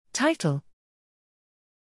Title: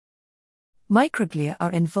 Microglia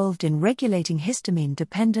are involved in regulating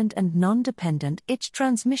histamine-dependent and non-dependent itch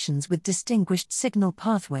transmissions with distinguished signal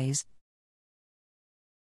pathways.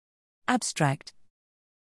 Abstract: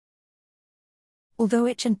 Although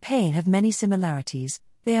itch and pain have many similarities,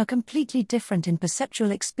 they are completely different in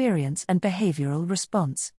perceptual experience and behavioral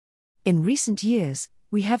response. In recent years,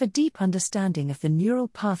 we have a deep understanding of the neural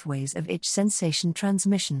pathways of itch sensation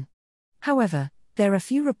transmission. However, there are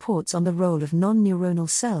few reports on the role of non-neuronal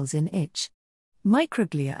cells in itch.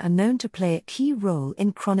 Microglia are known to play a key role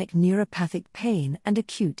in chronic neuropathic pain and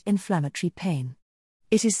acute inflammatory pain.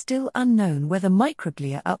 It is still unknown whether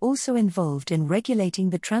microglia are also involved in regulating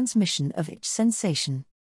the transmission of itch sensation.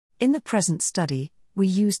 In the present study, we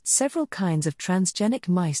used several kinds of transgenic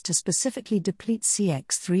mice to specifically deplete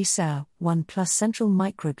CX3-SAO1 plus central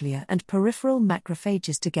microglia and peripheral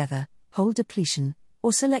macrophages together, whole depletion, or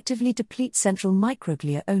selectively deplete central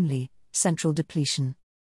microglia only, central depletion.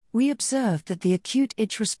 We observed that the acute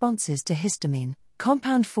itch responses to histamine,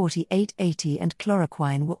 compound 4880 and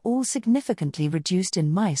chloroquine were all significantly reduced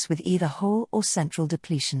in mice with either whole or central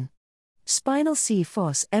depletion. Spinal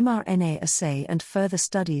C-FOS mRNA assay and further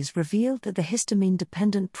studies revealed that the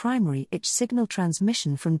histamine-dependent primary itch signal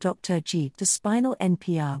transmission from Dr. G to spinal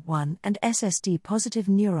NPR1 and SSD-positive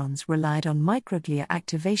neurons relied on microglia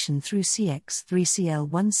activation through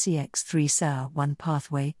CX3CL1-CX3SAO1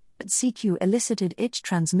 pathway, but CQ-elicited itch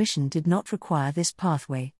transmission did not require this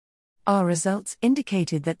pathway. Our results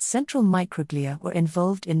indicated that central microglia were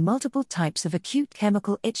involved in multiple types of acute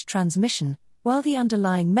chemical itch transmission, while the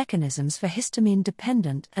underlying mechanisms for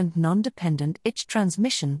histamine-dependent and non-dependent itch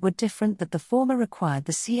transmission were different, that the former required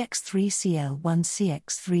the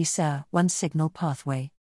CX3CL1-CX3SAO1 signal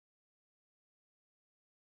pathway.